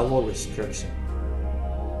 Remove level restriction.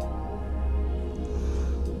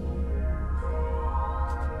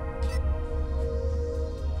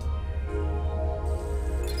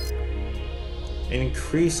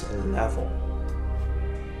 Increase level.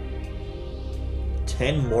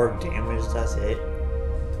 10 more damage, that's it.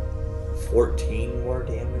 14 more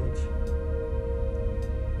damage.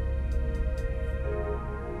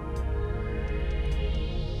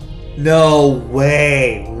 No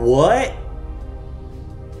way! What?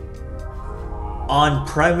 On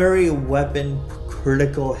primary weapon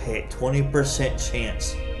critical hit, 20%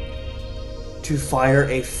 chance to fire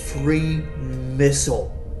a free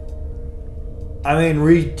missile. I mean,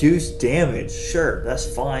 reduce damage. Sure, that's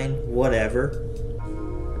fine. Whatever.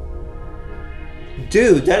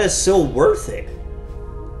 Dude, that is so worth it.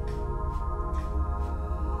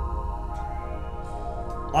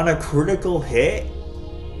 On a critical hit?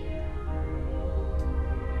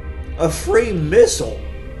 A free missile?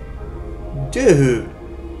 Dude.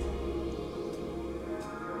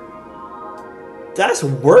 That's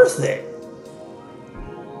worth it.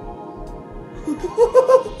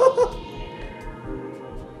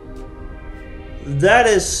 That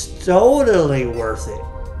is totally worth it.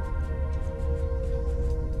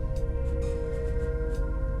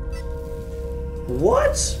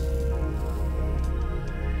 What?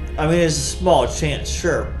 I mean, it's a small chance,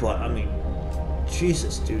 sure, but I mean,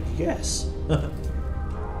 Jesus, dude, yes.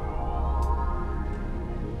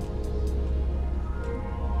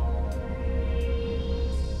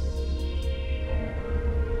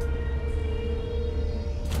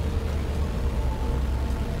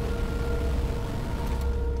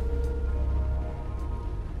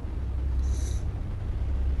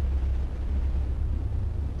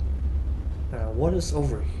 What is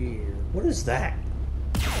over here? What is that?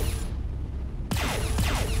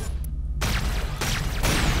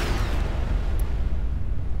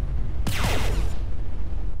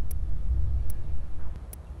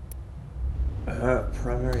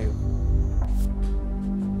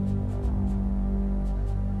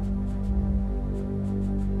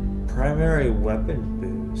 Primary weapon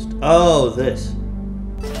boost. Oh, this.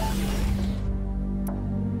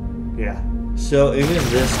 Yeah. So even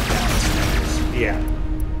this counts as,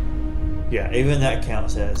 yeah, even that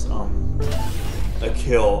counts as a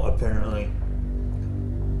kill apparently.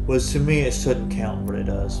 Which to me it shouldn't count, but it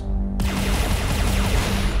does.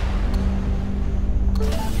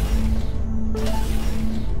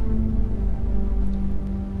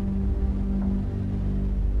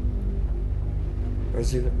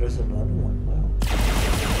 There's another one. Wow.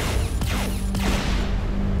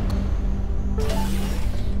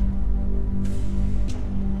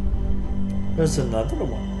 There's another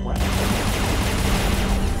one. Wow.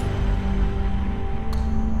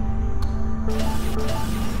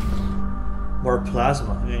 More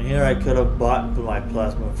plasma. I mean, here I could have bought my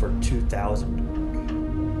plasma for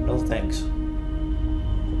 2,000. No thanks.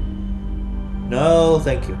 No,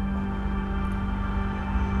 thank you.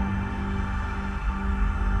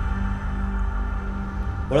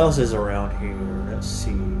 What else is around here? Let's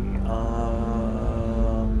see.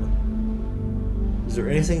 Is there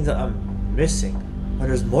anything that I'm missing? Oh,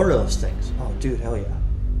 there's more of those things. Oh, dude, hell yeah.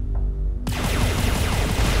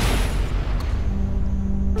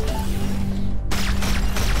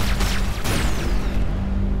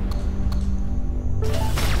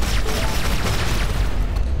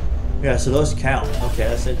 Yeah, so those count. Okay,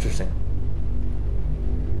 that's interesting.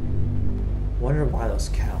 Wonder why those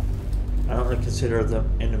count. I don't really consider them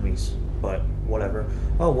enemies, but whatever.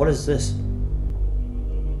 Oh, what is this?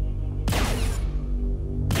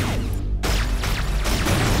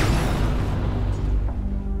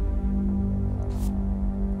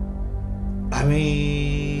 I mean...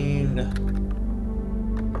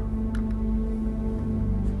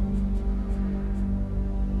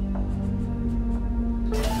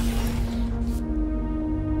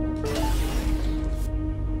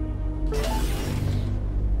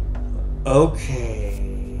 Okay.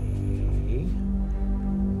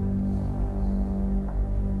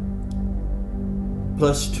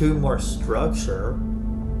 Plus 2 more structure.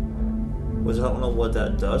 Which I don't know what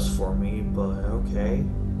that does for me, but okay.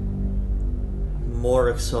 More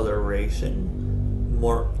acceleration.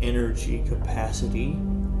 More energy capacity.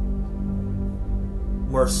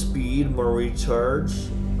 More speed, more recharge.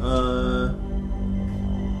 I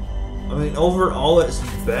mean, overall it's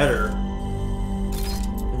better.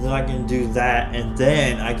 And then I can do that, and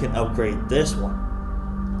then I can upgrade this one.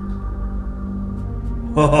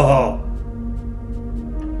 Oh.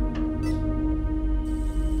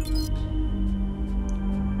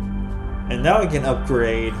 And now I can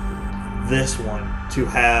upgrade this one to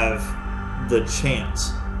have the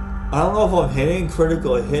chance. I don't know if I'm hitting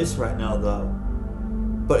critical hits right now though.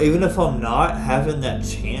 But even if I'm not, having that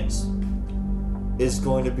chance is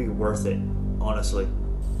going to be worth it, honestly.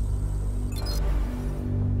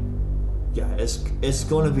 Yeah, it's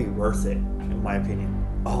going to be worth it, in my opinion.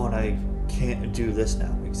 Oh, and I can't do this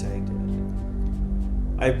now because I did it.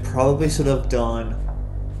 I probably should have done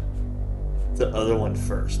the other one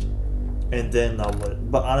first. And then I would.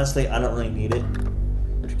 But honestly, I don't really need it.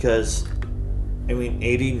 Because, I mean,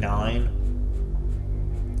 89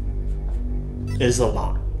 is a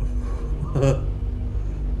lot. Oh,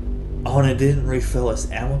 and it didn't refill its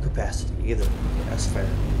ammo capacity either. Yeah, that's fair.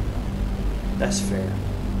 That's fair.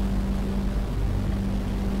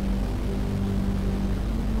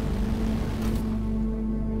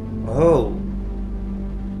 Oh.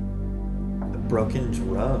 A broken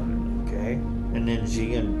drone. Okay. And then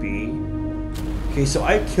G and B. Okay, so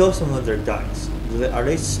I killed some of their dice. Are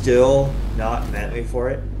they still not mad at me for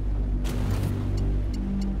it?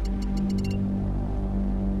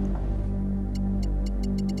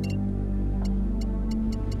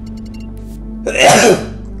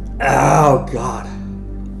 Oh, God.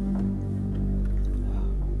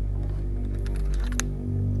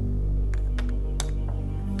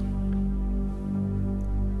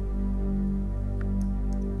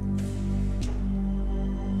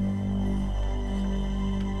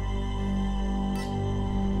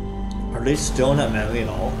 Are they still not mad at me at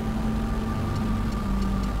all?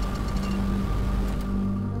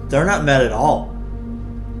 They're not mad at all.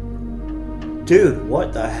 Dude,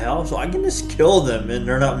 what the hell? So I can just kill them and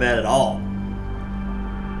they're not mad at all.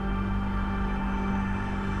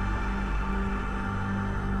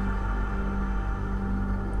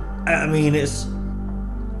 I mean, it's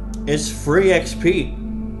free XP.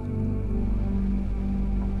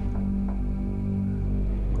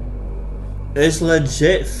 It's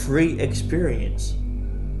legit free experience.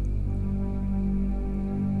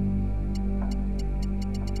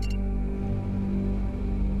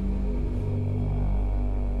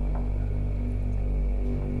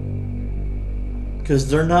 Because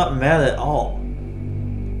they're not mad at all.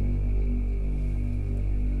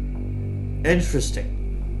 Interesting.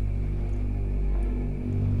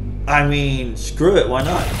 I mean, screw it, why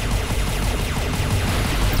not?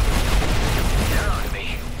 They're on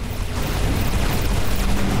me.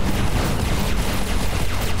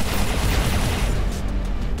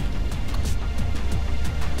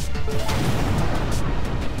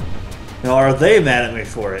 Now, are they mad at me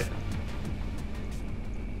for it?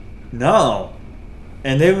 No.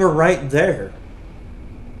 And they were right there.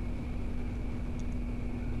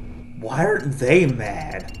 Why aren't they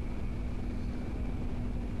mad?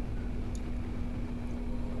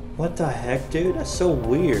 What the heck, dude? That's so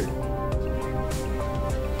weird.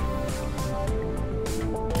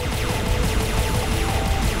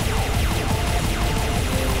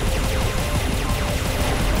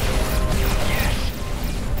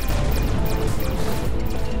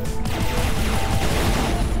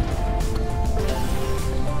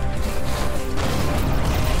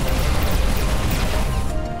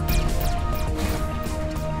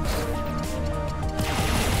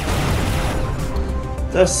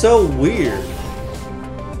 That's so weird.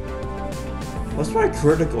 What's my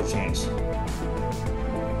critical chance?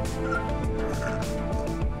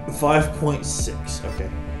 5.6. Okay.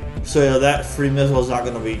 So yeah, that free missile is not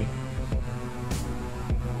going to be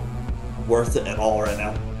worth it at all right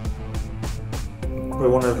now. But I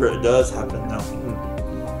wonder if it does happen now.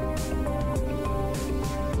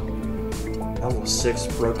 Level 6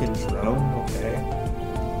 broken drone? Okay.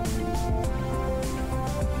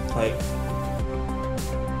 Like...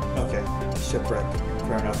 Okay, shipwreck.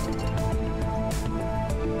 Fair enough.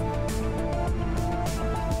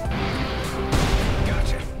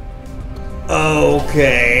 Gotcha.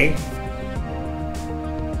 Okay.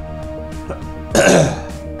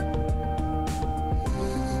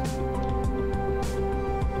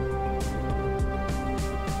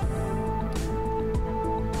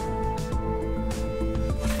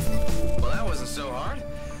 Well, that wasn't so hard.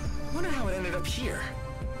 Wonder how it ended up here.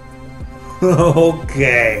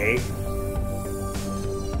 Okay.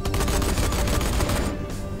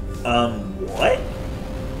 What?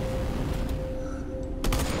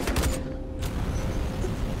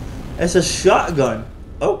 It's a shotgun.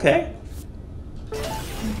 Okay.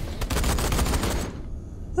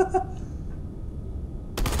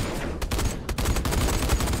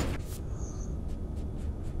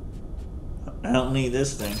 I don't need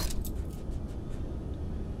this thing.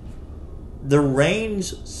 The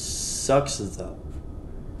range sucks though.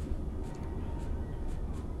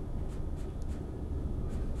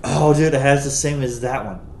 Oh, dude, it has the same as that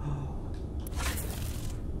one.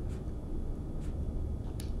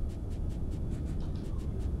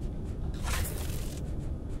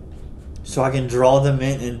 So I can draw them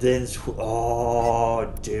in and then... Oh,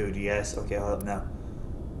 dude, yes. Okay, hold up now.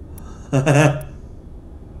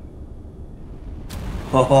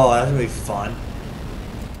 Oh, that's gonna be fun.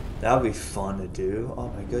 That would be fun to do. Oh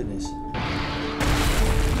my goodness. What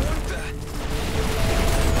the?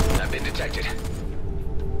 I've been detected.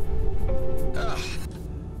 Ugh.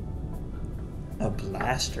 A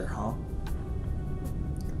blaster, huh?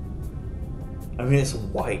 I mean, it's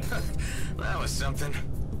white. That was something.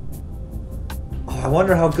 Oh, I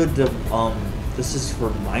wonder how good the this is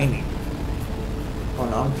for mining. Oh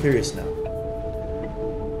no, I'm curious now.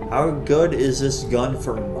 How good is this gun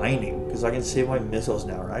for mining? Because I can save my missiles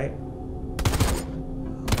now, right?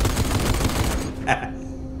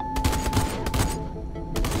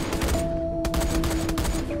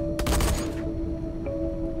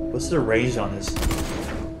 What's the range on this?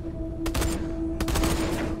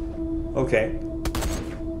 Okay.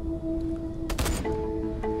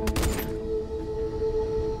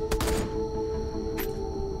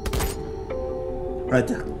 Right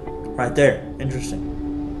there. Right there. Interesting.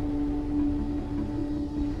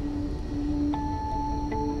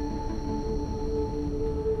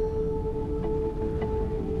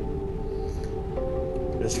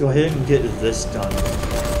 Let's go ahead and get this done.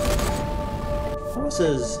 How much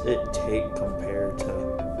does it take compared to...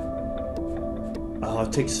 Oh,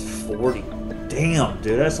 it takes 40. Damn,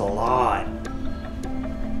 dude, that's a lot.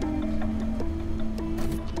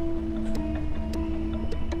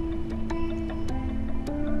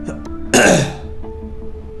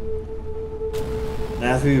 I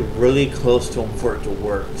have to be really close to him for it to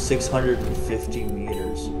work. 650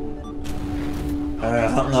 meters.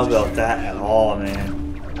 I don't know about that at all, man.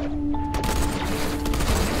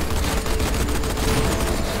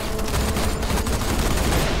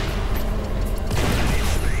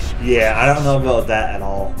 Yeah, I don't know about that at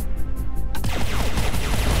all.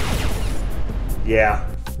 Yeah,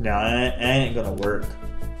 no, it ain't gonna work.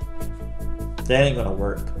 That ain't gonna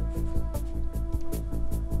work.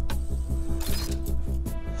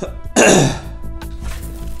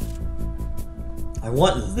 I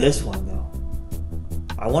want this one though.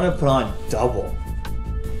 I want to put on double.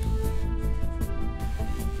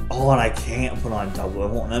 Oh, and I can't put on double.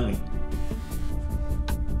 It won't let me.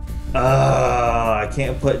 I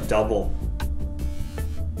can't put double.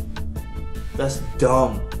 That's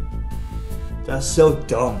dumb. That's so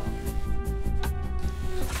dumb.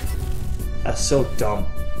 That's so dumb.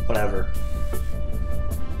 Whatever.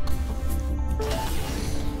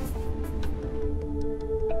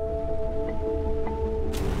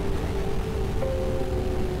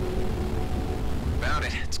 Found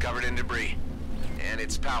it. It's covered in debris. And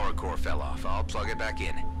its power core fell off. I'll plug it back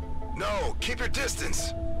in. No, keep your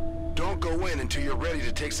distance. Don't go in until you're ready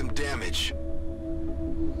to take some damage.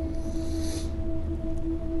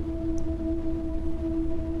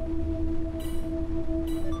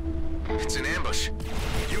 It's an ambush.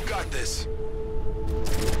 You got this.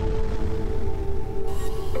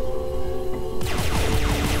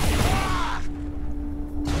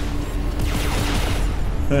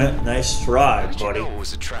 Nice try, How did you buddy. know it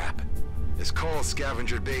was a trap? It's called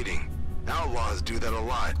scavenger baiting. Outlaws do that a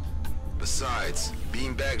lot. Besides,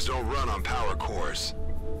 beanbags don't run on power cores.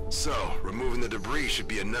 So, removing the debris should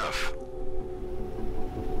be enough.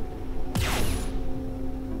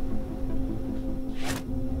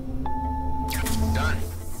 Done.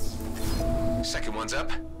 Second one's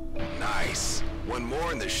up. Nice. One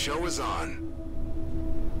more and the show is on.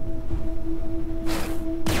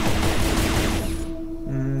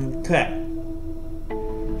 Okay.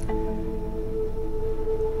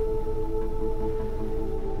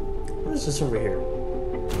 What is this over here?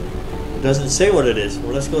 It doesn't say what it is.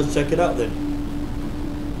 Well, let's go check it out then.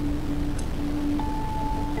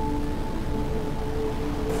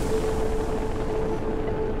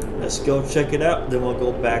 Let's go check it out, then we'll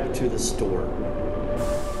go back to the store.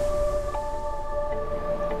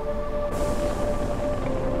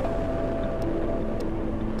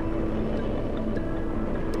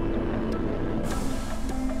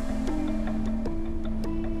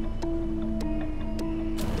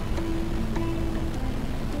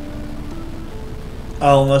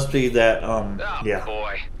 Oh, it must be that, Oh, yeah.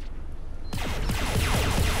 boy.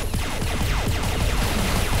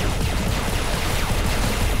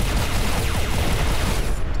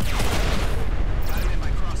 Got him in my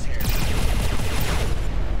crosshairs.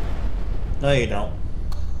 No, you don't.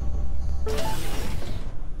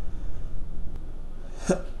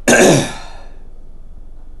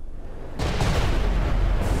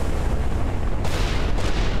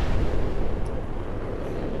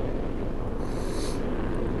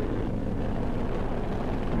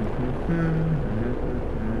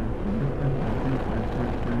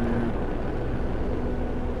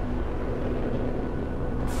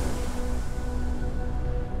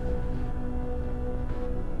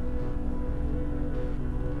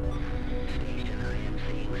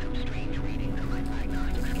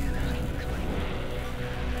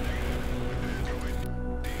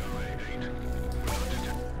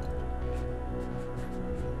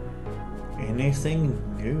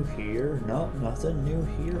 Anything new here? Nope, nothing new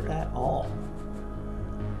here at all.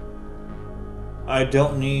 I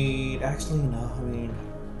don't need... Actually, no, I mean...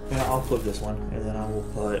 Yeah, I'll put this one, and then I will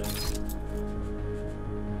put...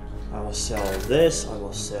 I will sell this, I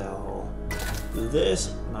will sell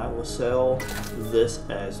this, and I will sell this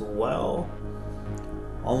as well.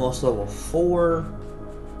 Almost level 4.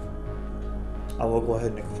 I will go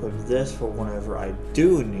ahead and equip this for whenever I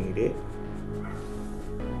do need it.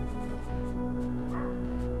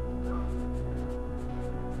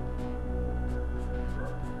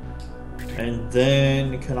 And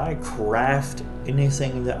then, can I craft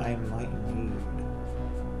anything that I might need?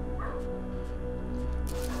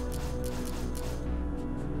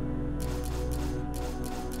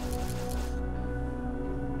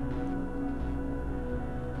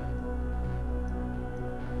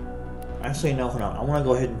 Actually, no, hold on. I want to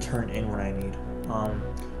go ahead and turn in what I need.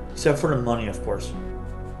 Except for the money, of course.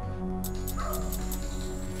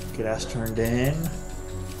 Okay, that's turned in.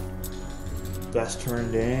 That's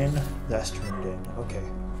turned in. That's turned in. Okay.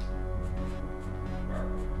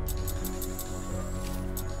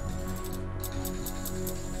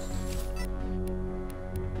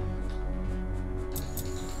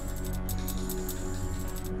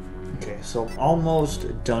 Okay, so I'm almost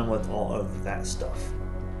done with all of that stuff.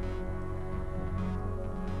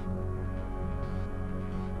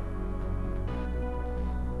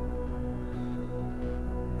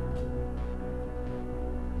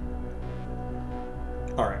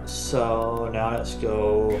 Alright, so now let's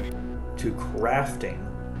go to crafting.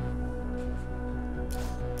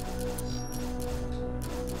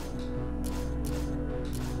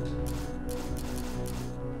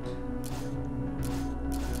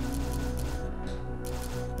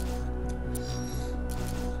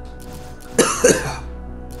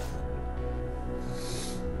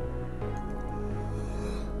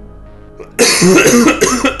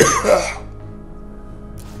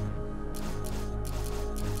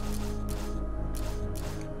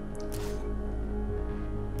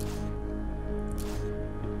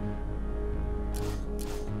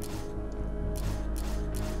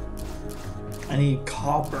 I need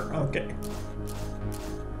copper. Okay.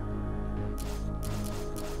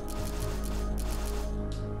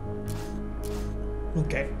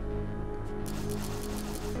 Okay.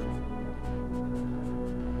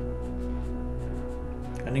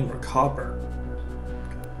 I need more copper.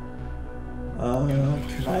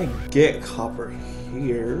 Can I get copper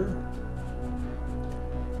here?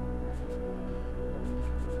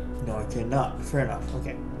 No, I cannot. Fair enough.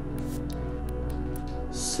 Okay.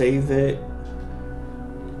 Save it.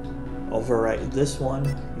 Overwrite this one.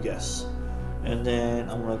 Yes. And then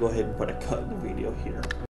I'm gonna go ahead and put a cut in the video here.